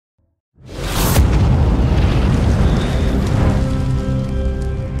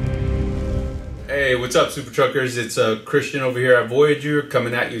what's up, Super Truckers? It's Christian over here at Voyager,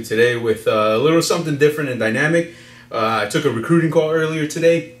 coming at you today with a little something different and dynamic. I took a recruiting call earlier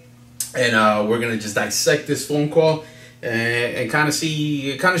today, and we're gonna just dissect this phone call and kind of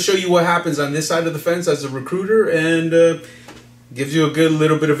show you what happens on this side of the fence as a recruiter, and gives you a good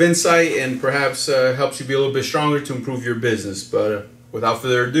little bit of insight and perhaps helps you be a little bit stronger to improve your business. But without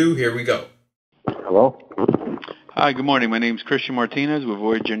further ado, here we go. Hello? Hi, good morning. My name's Christian Martinez with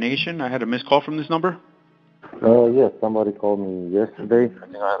Voyager Nation. I had a missed call from this number. Yes, somebody called me yesterday. I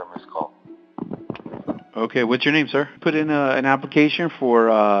think I had a missed call. Okay, what's your name, sir? Put in an application for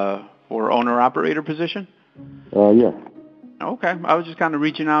owner-operator position? Yeah. Okay, I was just kind of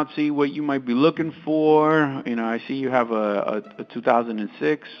reaching out to see what you might be looking for. You know, I see you have a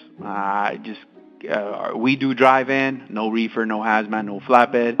 2006. We do drive-in, no reefer, no hazmat, no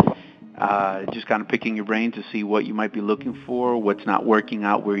flatbed. Just kind of picking your brain to see what you might be looking for, what's not working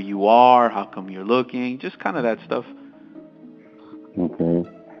out where you are, how come you're looking, just kind of that stuff. Okay.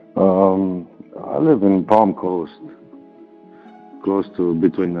 I live in Palm Coast, close to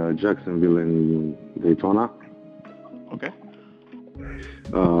between Jacksonville and Daytona. Okay.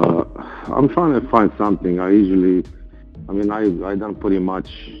 I'm trying to find something. I done pretty much,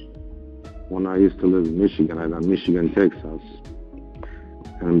 when I used to live in Michigan, I done Michigan, Texas.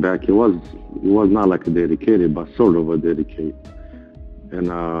 And back, it was not like a dedicated, but sort of a dedicated. And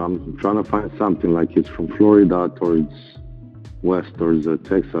I'm trying to find something like it's from Florida towards west, towards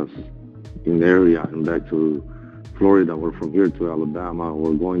Texas, in the area, and back to Florida, or from here to Alabama,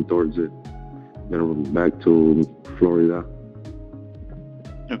 or going towards it, then back to Florida.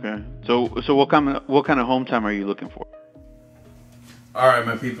 Okay. So what kind of home time are you looking for? All right,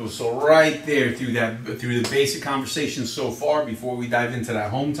 my people. So right there, through the basic conversation so far, before we dive into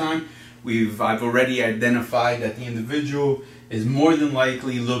that home time, I've already identified that the individual is more than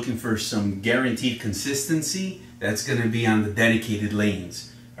likely looking for some guaranteed consistency that's going to be on the dedicated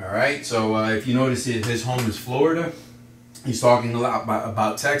lanes. All right. So if you notice, his home is Florida. He's talking a lot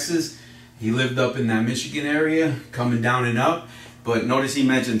about Texas. He lived up in that Michigan area, coming down and up. But notice he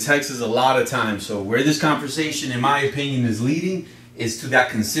mentioned Texas a lot of times. So where this conversation, in my opinion, is leading is to that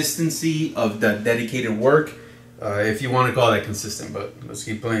consistency of the dedicated work, if you want to call that consistent, but let's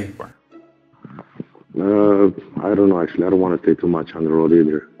keep playing. I don't know, actually. I don't want to stay too much on the road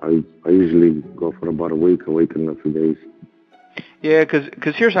either. I usually go for about a week and a few days. Yeah,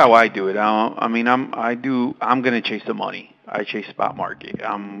 because here's how I do it. I'm gonna chase the money. I chase spot market.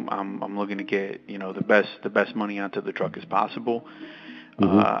 I'm looking to get the best money onto the truck as possible.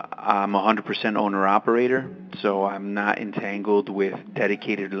 I'm 100% owner-operator, so I'm not entangled with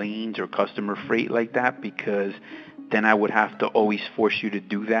dedicated lanes or customer freight like that, because then I would have to always force you to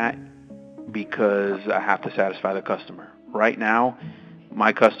do that because I have to satisfy the customer. Right now,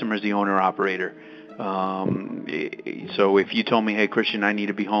 my customer is the owner-operator. So if you told me, hey, Christian, I need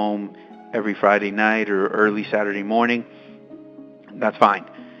to be home every Friday night or early Saturday morning, that's fine.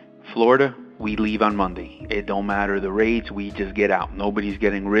 Florida, we leave on Monday. It don't matter the rates, we just get out. Nobody's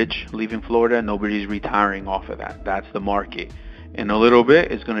getting rich leaving Florida. Nobody's retiring off of that. That's the market. In a little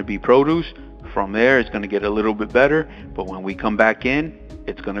bit, it's going to be produce. From there, it's going to get a little bit better. But when we come back in,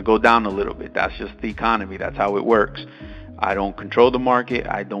 it's going to go down a little bit. That's just the economy. That's how it works. I don't control the market.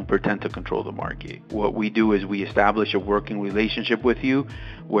 I don't pretend to control the market. What we do is we establish a working relationship with you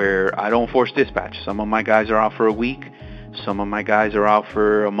where I don't force dispatch. Some of my guys are out for a week. Some of my guys are out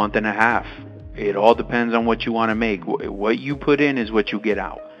for a month and a half. It all depends on what you want to make. What you put in is what you get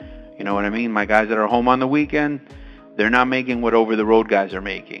out. You know what I mean? My guys that are home on the weekend, they're not making what over-the-road guys are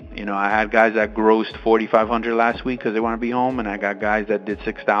making. I had guys that grossed $4,500 last week because they want to be home, and I got guys that did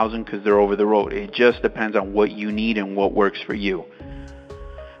 $6,000 because they're over the road. It just depends on what you need and what works for you.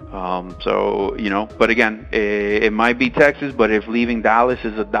 But again, it might be Texas, but if leaving Dallas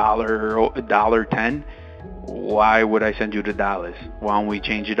is $1.10, why would I send you to Dallas? Why don't we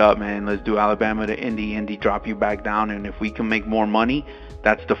change it up, man? Let's do Alabama to Indy, drop you back down, and if we can make more money,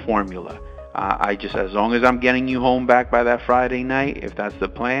 that's the formula. As long as I'm getting you home back by that Friday night, if that's the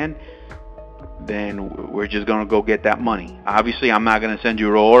plan, then we're just going to go get that money. Obviously, I'm not going to send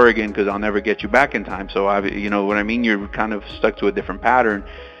you to Oregon because I'll never get you back in time. So, you know what I mean? You're kind of stuck to a different pattern.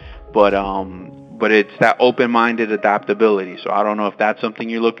 But it's that open-minded adaptability. So I don't know if that's something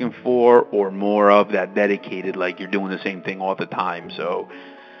you're looking for or more of that dedicated, like you're doing the same thing all the time. So,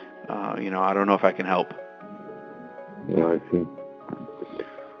 I don't know if I can help. Yeah, I see.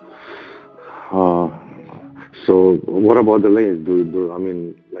 So what about the lanes?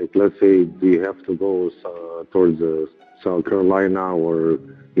 Let's say, do you have to go towards South Carolina, or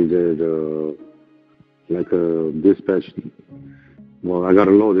is it like a dispatch Well, I got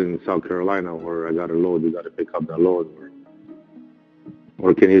a load in South Carolina, or I got a load. You got to pick up that load,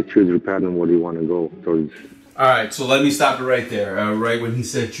 or can you choose your pattern where you want to go towards? All right, so let me stop it right there. Right when he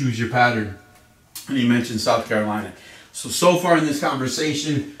said choose your pattern, and he mentioned South Carolina. So far in this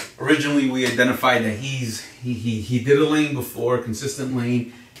conversation, originally we identified that he did a lane before, consistent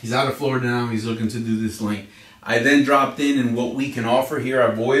lane. He's out of Florida now. He's looking to do this lane. I then dropped in what we can offer here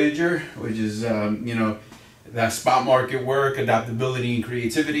at Voyager, which is that spot market work, adaptability, and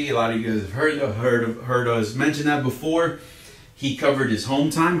creativity. A lot of you guys have heard us mention that before. He covered his home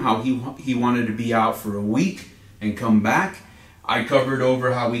time, how he wanted to be out for a week and come back. I covered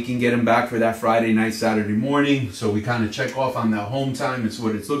over how we can get him back for that Friday night, Saturday morning. So we kind of check off on that home time. It's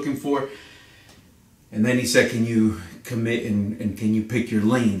what it's looking for. And then he said, can you commit and can you pick your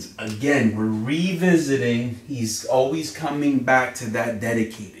lanes? Again, we're revisiting. He's always coming back to that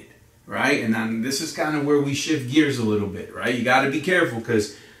dedicated, right? And then this is kind of where we shift gears a little bit, right? You got to be careful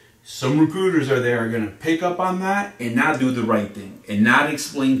because some recruiters are going to pick up on that and not do the right thing and not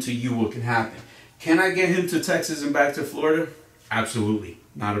explain to you what can happen. Can I get him to Texas and back to Florida? Absolutely,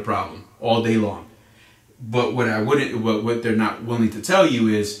 not a problem, all day long. But what they're not willing to tell you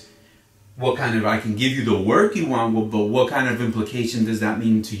is what kind of, I can give you the work you want, but what kind of implication does that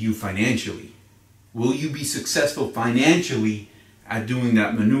mean to you financially? Will you be successful financially at doing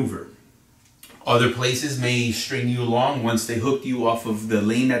that maneuver? Other places may string you along once they hook you off of the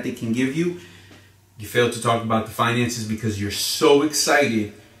lane that they can give you. You fail to talk about the finances because you're so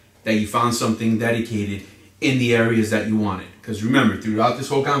excited that you found something dedicated in the areas that you wanted. Because remember, throughout this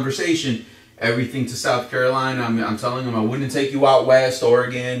whole conversation, everything to South Carolina, I'm telling them I wouldn't take you out west,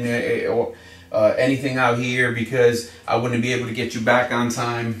 Oregon, or anything out here because I wouldn't be able to get you back on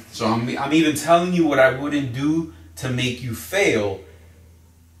time. So I'm even telling you what I wouldn't do to make you fail.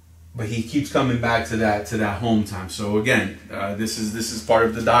 But he keeps coming back to that home time. So again, this is part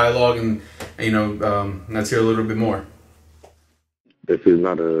of the dialogue, and let's hear a little bit more. If he's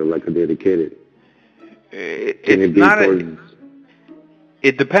not like a dedicated, it's not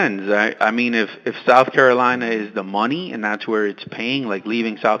it depends. I mean, if South Carolina is the money and that's where it's paying, like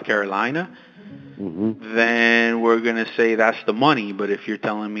leaving South Carolina, then we're going to say that's the money. But if you're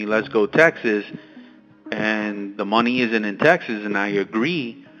telling me let's go Texas and the money isn't in Texas and I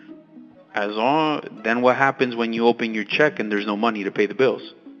agree, then what happens when you open your check and there's no money to pay the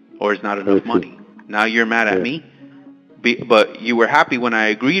bills or it's not enough money? Now you're mad at me, but you were happy when I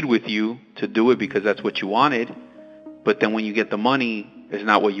agreed with you to do it because that's what you wanted. But then when you get the money, it's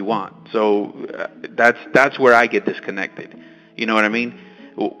not what you want. So that's where I get disconnected. You know what I mean?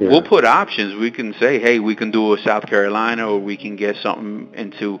 We'll put options. We can say, hey, we can do a South Carolina, or we can get something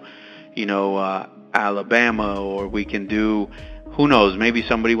into, Alabama, or we can do, who knows, maybe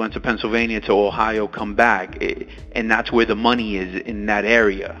somebody went to Pennsylvania, to Ohio, come back. And that's where the money is, in that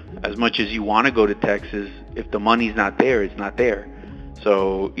area. As much as you want to go to Texas, if the money's not there, it's not there.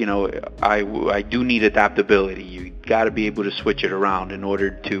 So, I do need adaptability. You got to be able to switch it around in order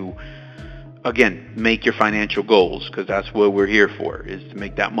to, again, make your financial goals, because that's what we're here for, is to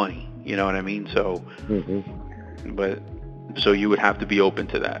make that money. You know what I mean? So, so you would have to be open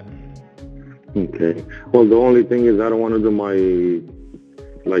to that. Okay. Well, the only thing is I don't want to do my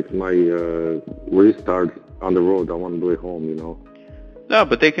restart on the road. I want to do it home, No,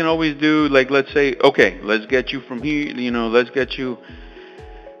 but they can always do, like, let's say, okay, let's get you from here, let's get you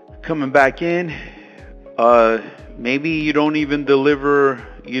coming back in. Maybe you don't even deliver,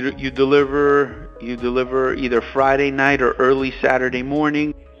 you deliver either Friday night or early Saturday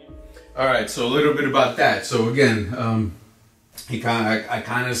morning. All right, so a little bit about that. So again, I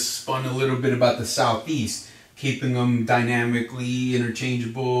kind of spun a little bit about the Southeast, keeping them dynamically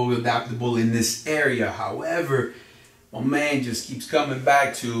interchangeable, adaptable in this area. However, my man just keeps coming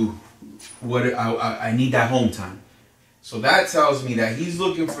back to what I need, that home time. So that tells me that he's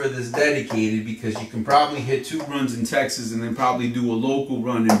looking for this dedicated, because you can probably hit 2 runs in Texas and then probably do a local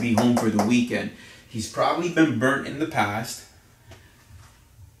run and be home for the weekend. He's probably been burnt in the past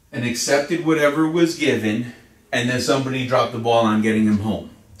and accepted whatever was given, and then somebody dropped the ball on getting him home.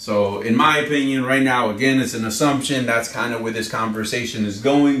 So in my opinion right now, again, it's an assumption. That's kind of where this conversation is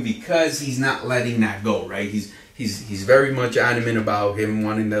going, because he's not letting that go, right? He's very much adamant about him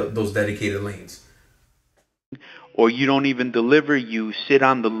wanting those dedicated lanes. Or you don't even deliver, you sit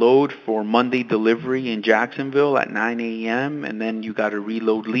on the load for Monday delivery in Jacksonville at 9 a.m. and then you got to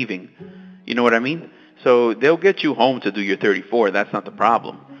reload leaving. You know what I mean? So they'll get you home to do your 34. That's not the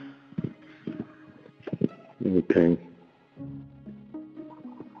problem. Okay.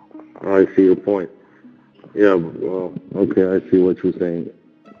 I see your point. Yeah, well, okay, I see what you're saying.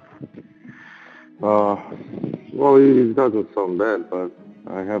 Well, it doesn't sound bad, but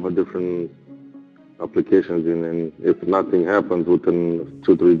I have a different applications in, and if nothing happens within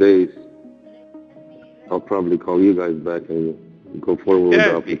 2-3 days, I'll probably call you guys back and go forward with the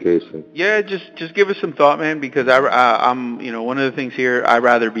Yeah, application. yeah. Just give us some thought, man. Because I'm one of the things here. I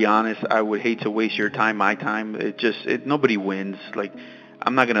rather be honest. I would hate to waste your time, my time. Nobody wins. Like,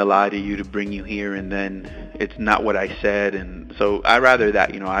 I'm not gonna lie to you to bring you here, and then it's not what I said. And so I rather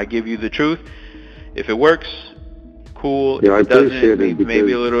that I give you the truth. If it works, cool. Yeah, If I it doesn't, appreciate it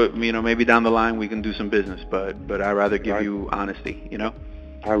maybe a because little, maybe down the line we can do some business. But I rather give you honesty.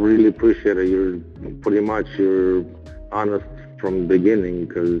 I really appreciate it. You're honest from the beginning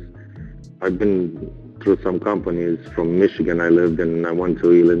because I've been through some companies from Michigan I lived in, and I went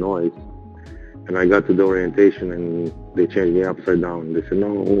to Illinois, and I got to the orientation and they changed me upside down. They said,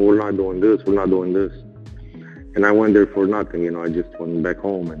 no, we're not doing this, we're not doing this. And I went there for nothing, I just went back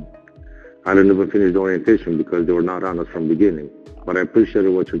home and I didn't even finish the orientation because they were not honest from the beginning. But I appreciated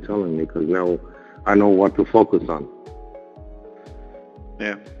what you're telling me because now I know what to focus on.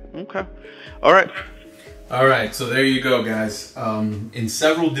 Yeah. Okay. All right. All right, so there you go, guys. In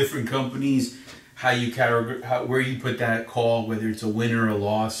several different companies, where you put that call, whether it's a win or a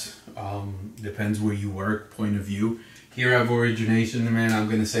loss, depends where you work, point of view. Here at Origination, man, I'm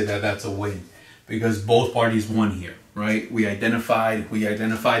going to say that that's a win because both parties won here, right? We identified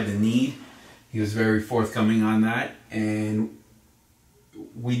the need. He was very forthcoming on that, and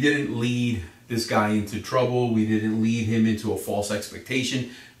we didn't lead this guy into trouble. We didn't lead him into a false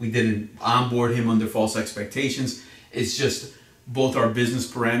expectation. We didn't onboard him under false expectations. It's just both our business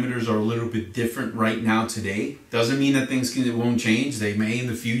parameters are a little bit different right now today. Doesn't mean that things won't change. They may in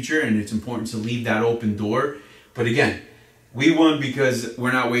the future, and it's important to leave that open door. But again, we won because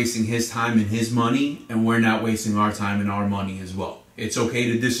we're not wasting his time and his money, and we're not wasting our time and our money as well. It's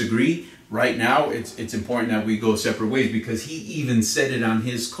okay to disagree. Right now, it's important that we go separate ways because he even said it on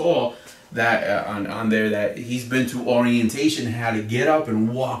his call that on there that he's been to orientation and had to get up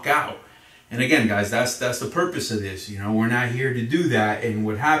and walk out. And again, guys, that's the purpose of this. We're not here to do that. And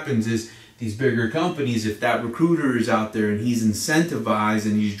what happens is these bigger companies, if that recruiter is out there and he's incentivized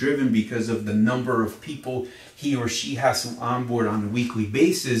and he's driven because of the number of people he or she has to onboard on a weekly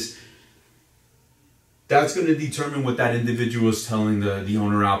basis, that's going to determine what that individual is telling the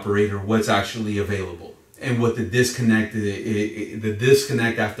owner-operator what's actually available. And what the disconnect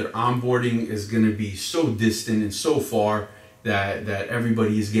after onboarding is going to be so distant and so far that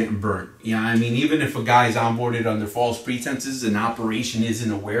everybody is getting burnt. Even if a guy is onboarded under false pretenses and operation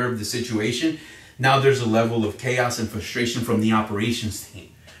isn't aware of the situation, now there's a level of chaos and frustration from the operations team.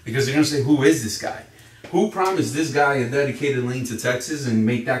 Because they're going to say, who is this guy? Who promised this guy a dedicated lane to Texas and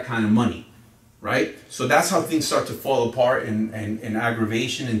make that kind of money? Right? So that's how things start to fall apart and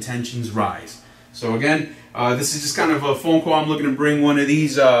aggravation and tensions rise. So again, this is just kind of a phone call. I'm looking to bring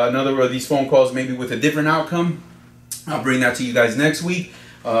another of these phone calls maybe with a different outcome. I'll bring that to you guys next week.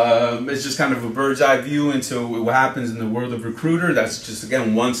 It's just kind of a bird's eye view into what happens in the world of recruiter. That's just,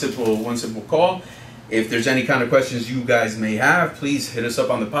 again, one simple call. If there's any kind of questions you guys may have, please hit us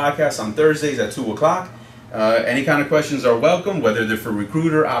up on the podcast on Thursdays at 2 o'clock. Any kind of questions are welcome, whether they're for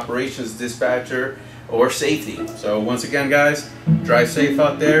recruiter, operations, dispatcher, or safety. So once again, guys, drive safe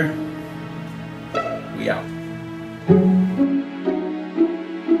out there. We out.